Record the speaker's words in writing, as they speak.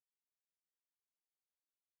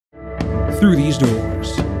Through These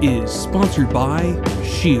Doors is sponsored by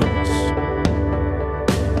Shields.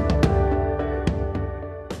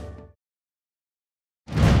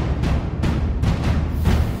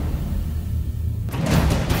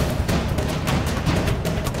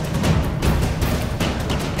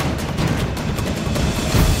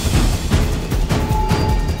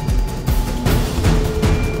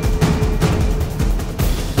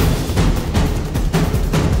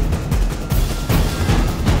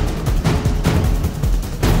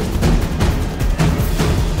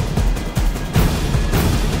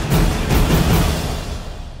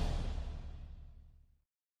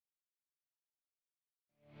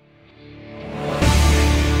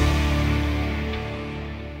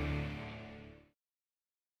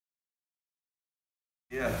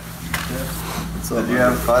 Yeah. So did you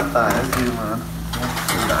have fun times, you man?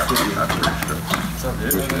 What's up,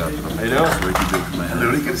 dude? How you doing? I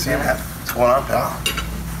literally could see him. What's going on, pal?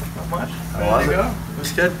 Not much. How was it? It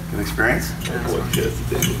was good. Good experience? Yeah.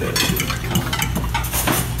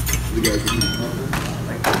 The guy could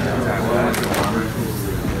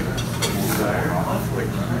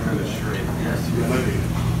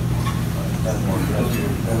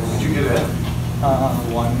Did you get it?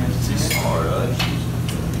 One. Oh, really?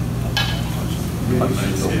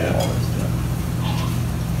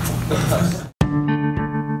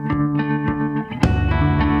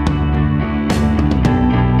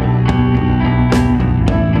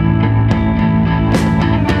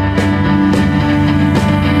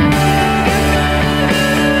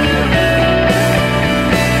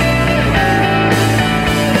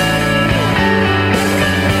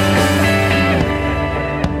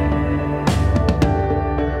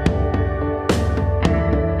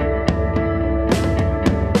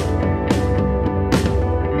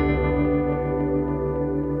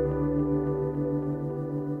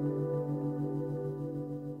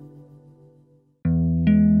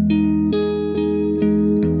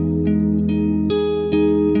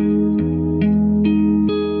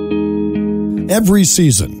 Every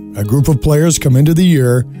season, a group of players come into the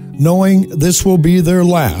year knowing this will be their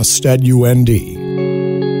last at UND.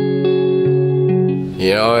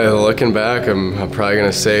 You know, looking back, I'm probably going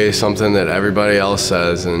to say something that everybody else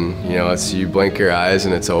says, and you know, it's you blink your eyes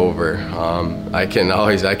and it's over. I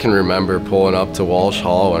can remember pulling up to Walsh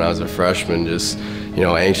Hall when I was a freshman, just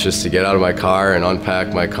anxious to get out of my car and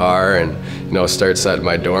unpack my car and start setting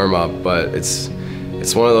my dorm up. But it's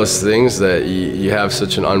one of those things that you have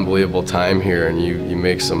such an unbelievable time here, and you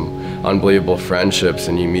make some unbelievable friendships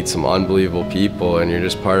and you meet some unbelievable people, and you're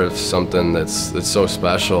just part of something that's so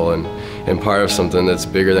special and part of something that's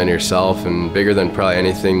bigger than yourself and bigger than probably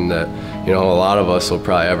anything that a lot of us will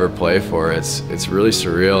probably ever play for. It's really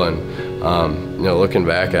surreal, and looking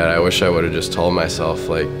back at it, I wish I would have just told myself,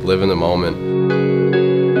 like, live in the moment.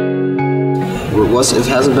 It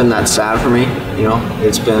hasn't been that sad for me,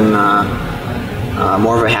 It's been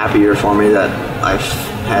more of a happy year for me that I've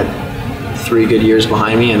had 3 good years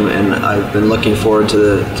behind me, and I've been looking forward to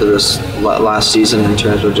this last season in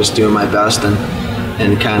terms of just doing my best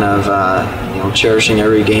and kind of cherishing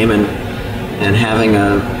every game and having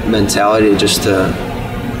a mentality just to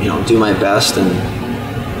do my best and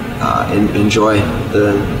enjoy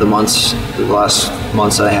the last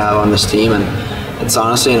months that I have on this team. And it's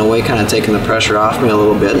honestly in a way kind of taken the pressure off me a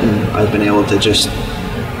little bit, and I've been able to just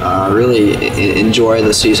really enjoy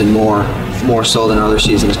the season more so than other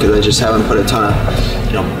seasons, because I just haven't put a ton of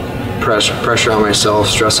pressure on myself,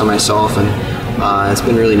 stress on myself, and it's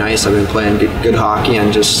been really nice. I've been playing good hockey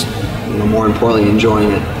and just more importantly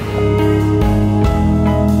enjoying it.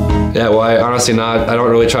 Yeah, well, I don't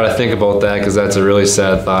really try to think about that, because that's a really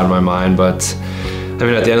sad thought in my mind. But I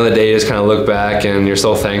mean, at the end of the day, you just kind of look back and you're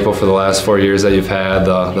so thankful for the last 4 years that you've had,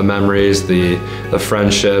 the memories, the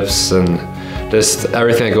friendships, and just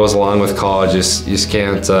everything that goes along with college. You just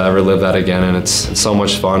can't ever live that again, and it's so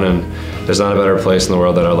much fun, and there's not a better place in the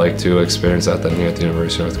world that I'd like to experience that than here at the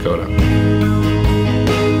University of North Dakota.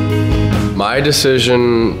 My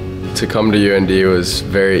decision to come to UND was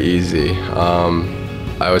very easy.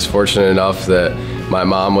 I was fortunate enough that my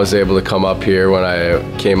mom was able to come up here when I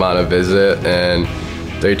came on a visit, and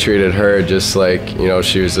they treated her just like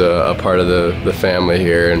she was a part of the family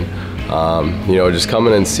here. And just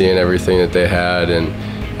coming and seeing everything that they had, and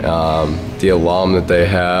the alum that they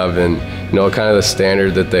have, and kind of the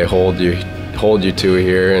standard that they hold you to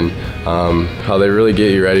here, and how they really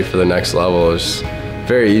get you ready for the next level. It was a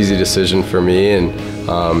very easy decision for me, and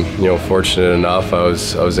fortunate enough I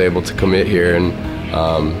was able to commit here, and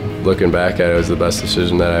looking back at it, it was the best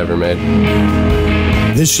decision that I ever made.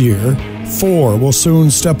 This year, 4 will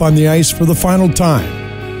soon step on the ice for the final time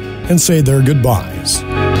and say their goodbyes.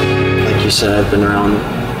 Like you you said, I've been around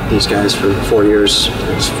these guys for 4 years,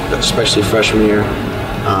 especially freshman year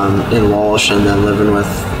in Walsh, and then living with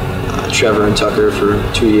Trevor and Tucker for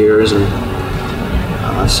 2 years, and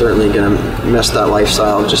certainly gonna miss that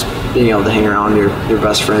lifestyle of just being able to hang around your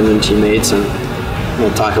best friends and teammates and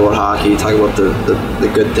talk about hockey, talk about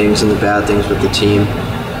the good things and the bad things with the team.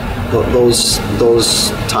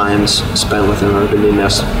 Those times spent with him are going to be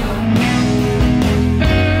missed.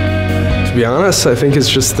 To be honest, I think it's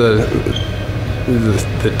just the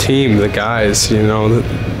team, the guys. You know,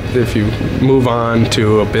 if you move on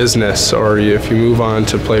to a business or if you move on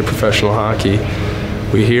to play professional hockey,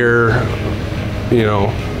 we hear, you know,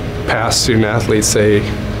 past student athletes say,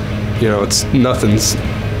 you know, it's nothing's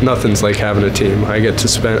like having a team.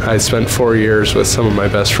 I spent 4 years with some of my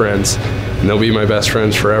best friends, and they'll be my best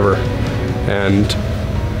friends forever. And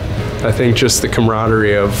I think just the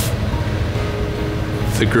camaraderie of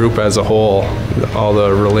the group as a whole, all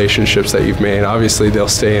the relationships that you've made, obviously they'll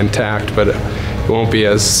stay intact, but it won't be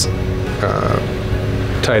as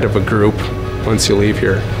tight of a group once you leave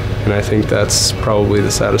here. And I think that's probably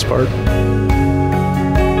the saddest part.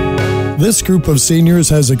 This group of seniors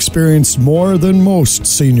has experienced more than most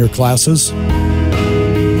senior classes.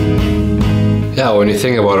 Yeah, when you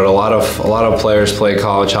think about it, a lot of players play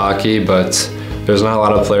college hockey, but there's not a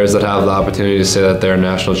lot of players that have the opportunity to say that they're a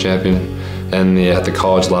national champion at the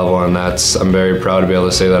college level, and I'm very proud to be able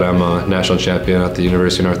to say that I'm a national champion at the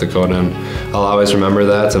University of North Dakota, and I'll always remember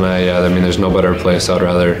that. And I mean, there's no better place I'd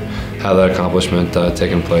rather have that accomplishment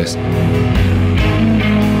taking place.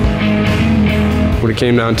 When it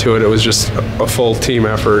came down to it, it was just a full team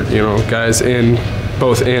effort. You know, guys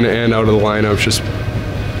both in and out of the lineup, just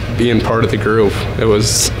being part of the group. There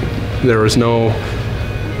was no,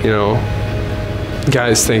 you know,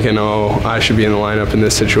 guys thinking, oh, I should be in the lineup in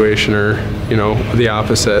this situation, or, you know, the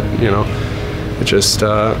opposite. You know,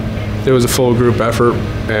 it was a full group effort,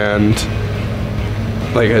 and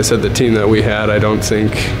like I said, the team that we had, I don't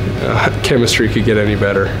think chemistry could get any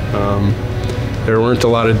better. There weren't a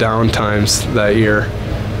lot of down times that year.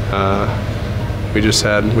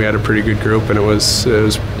 We had a pretty good group, and it was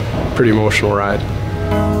a pretty emotional ride.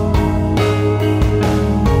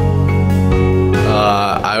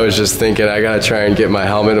 I was just thinking I gotta try and get my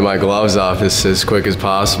helmet and my gloves off as quick as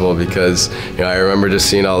possible, because, you know, I remember just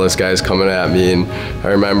seeing all those guys coming at me, and I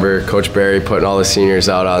remember Coach Barry putting all the seniors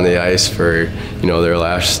out on the ice for, you know, their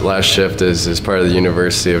last shift as part of the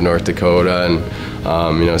University of North Dakota,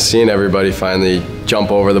 and you know, seeing everybody finally jump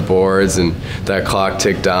over the boards and that clock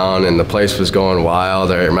ticked down and the place was going wild.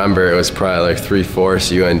 I remember it was probably like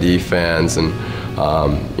 3/4 UND fans, and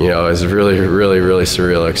you know, it was a really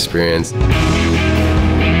surreal experience.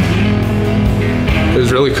 It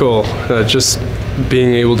was really cool, just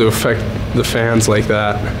being able to affect the fans like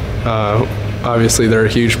that. Obviously, they're a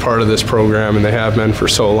huge part of this program, and they have been for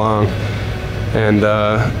so long. And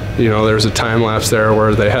you know, there's a time lapse there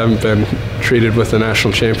where they haven't been treated with the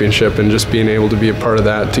national championship, and just being able to be a part of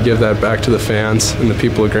that, to give that back to the fans and the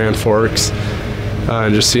people of Grand Forks,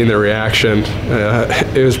 and just seeing their reaction,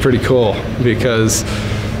 it was pretty cool, because,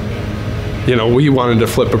 you know, we wanted to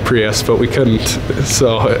flip a Prius, but we couldn't.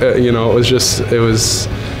 So, you know, it was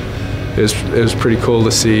pretty cool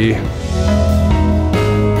to see.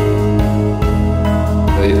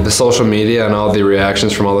 The social media and all the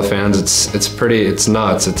reactions from all the fans, it's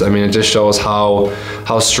nuts. I mean, it just shows how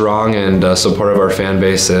strong and supportive our fan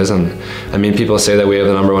base is. And I mean, people say that we have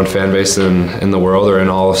the #1 fan base in the world, or in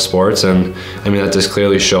all of sports, and I mean, that just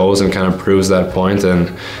clearly shows and kind of proves that point. And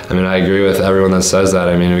I mean, I agree with everyone that says that.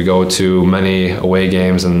 I mean, we go to many away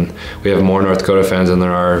games, and we have more North Dakota fans than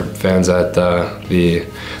there are fans at the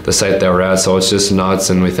site that we're at. So it's just nuts,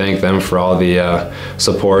 and we thank them for all the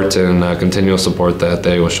support and continual support that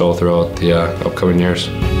they will show throughout the upcoming years.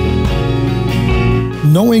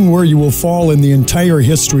 Knowing where you will fall in the entire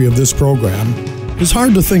history of this program is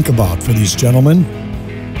hard to think about for these gentlemen,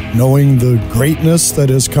 knowing the greatness that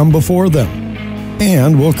has come before them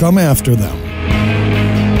and will come after them.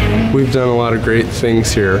 We've done a lot of great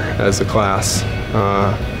things here as a class.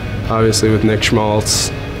 Obviously with Nick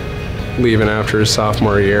Schmaltz leaving after his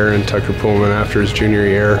sophomore year, and Tucker Pullman after his junior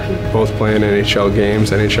year, both playing NHL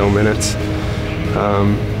games, NHL minutes.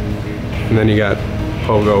 And then you got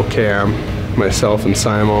Pogo, Cam, myself, and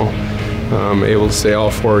Simo, able to stay all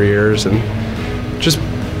 4 years, and just,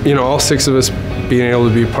 you know, all 6 of us being able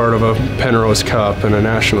to be part of a Penrose Cup and a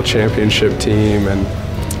national championship team. And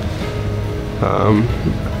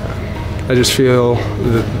I just feel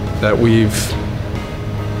that we've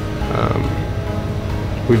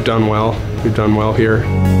done well. We've done well here.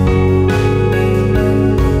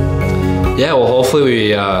 Yeah, well,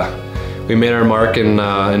 hopefully we made our mark in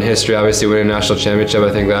history. Obviously, winning a national championship,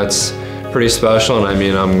 I think that's pretty special, and I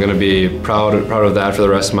mean, I'm going to be proud of that for the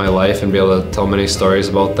rest of my life and be able to tell many stories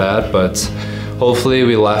about that. But hopefully,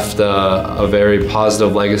 we left a very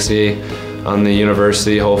positive legacy on the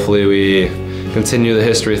university. Hopefully, we continue the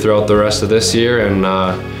history throughout the rest of this year, and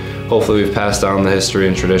hopefully, we've passed down the history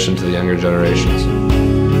and tradition to the younger generations.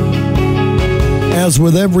 As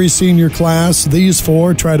with every senior class, these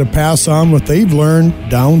four try to pass on what they've learned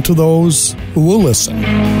down to those who will listen.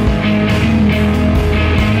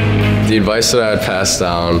 The advice that I'd pass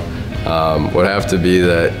down would have to be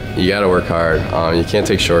that you got to work hard. You can't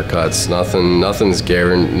take shortcuts. Nothing's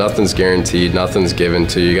guaranteed. Nothing's given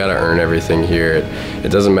to you. You got to earn everything here. It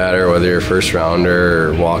doesn't matter whether you're a first rounder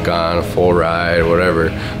or walk on, a full ride, whatever.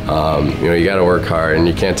 You got to work hard, and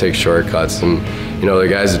you can't take shortcuts. And the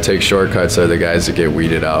guys that take shortcuts are the guys that get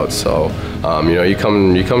weeded out. So you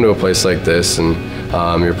come to a place like this, and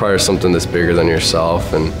you're part of something that's bigger than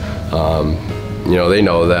yourself, and they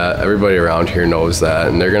know that. Everybody around here knows that,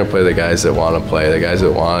 and they're going to play the guys that want to play, the guys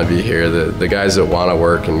that want to be here, the guys that want to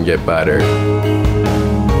work and get better.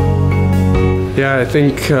 Yeah, I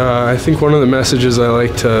think one of the messages I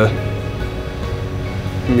like to,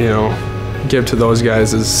 give to those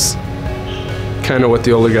guys is kind of what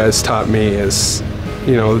the older guys taught me is,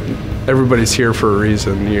 everybody's here for a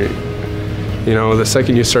reason. The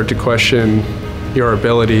second you start to question your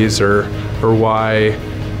abilities or why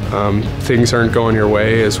things aren't going your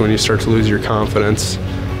way is when you start to lose your confidence.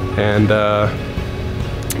 And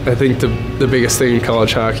I think the biggest thing in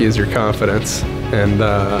college hockey is your confidence. And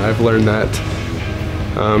I've learned that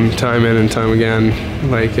time in and time again.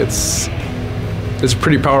 Like it's a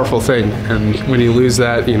pretty powerful thing. And when you lose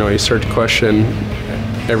that, you start to question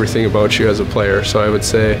everything about you as a player. So I would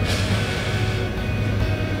say,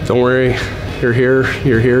 don't worry, you're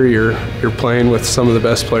here, you're playing with some of the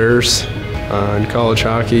best players in college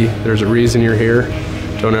hockey. There's a reason you're here.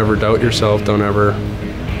 Don't ever doubt yourself. Don't ever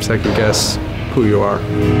second guess who you are.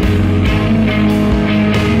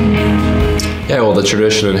 Yeah, well, the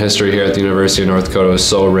tradition and history here at the University of North Dakota is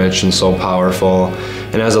so rich and so powerful.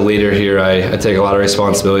 And as a leader here, I take a lot of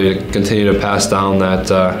responsibility to continue to pass down that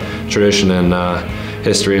tradition and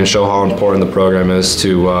history and show how important the program is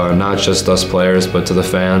to not just us players, but to the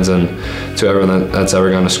fans and to everyone that's ever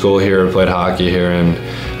gone to school here or played hockey here. And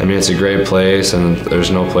I mean, it's a great place, and there's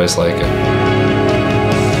no place like it.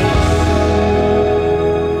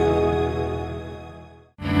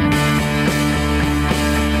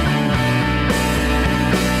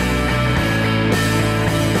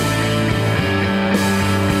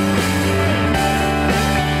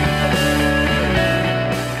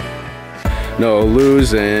 No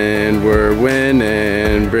losing, we're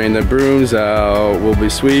winning, bring the brooms out, we'll be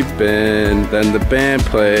sweeping, then the band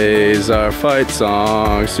plays our fight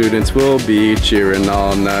song, students will be cheering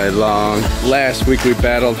all night long. Last week we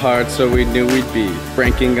battled hard, so we knew we'd be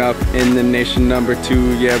ranking up in the nation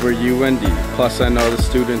 #2, yeah, we're UND, plus I know the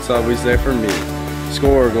students always there for me.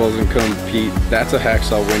 Score goals and compete, that's a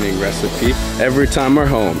hacksaw winning recipe. Every time we're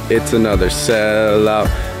home, it's another sellout.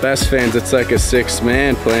 Best fans, it's like a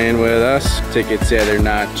 6-man playing with us. Tickets, yeah, they're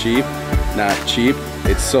not cheap,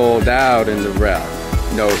 It's sold out in the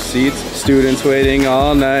route. No seats, students waiting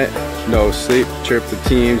all night. No sleep, chirp the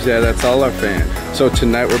teams, yeah, that's all our fans. So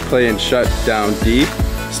tonight we're playing shut down deep,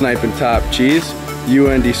 sniping top cheese.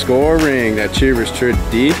 UND scoring, that cheer is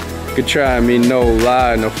deep. Could try me, no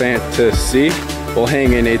lie, no fantasy. We'll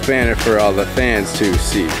hang an 8th banner for all the fans to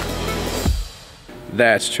see.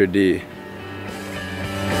 That's Trady.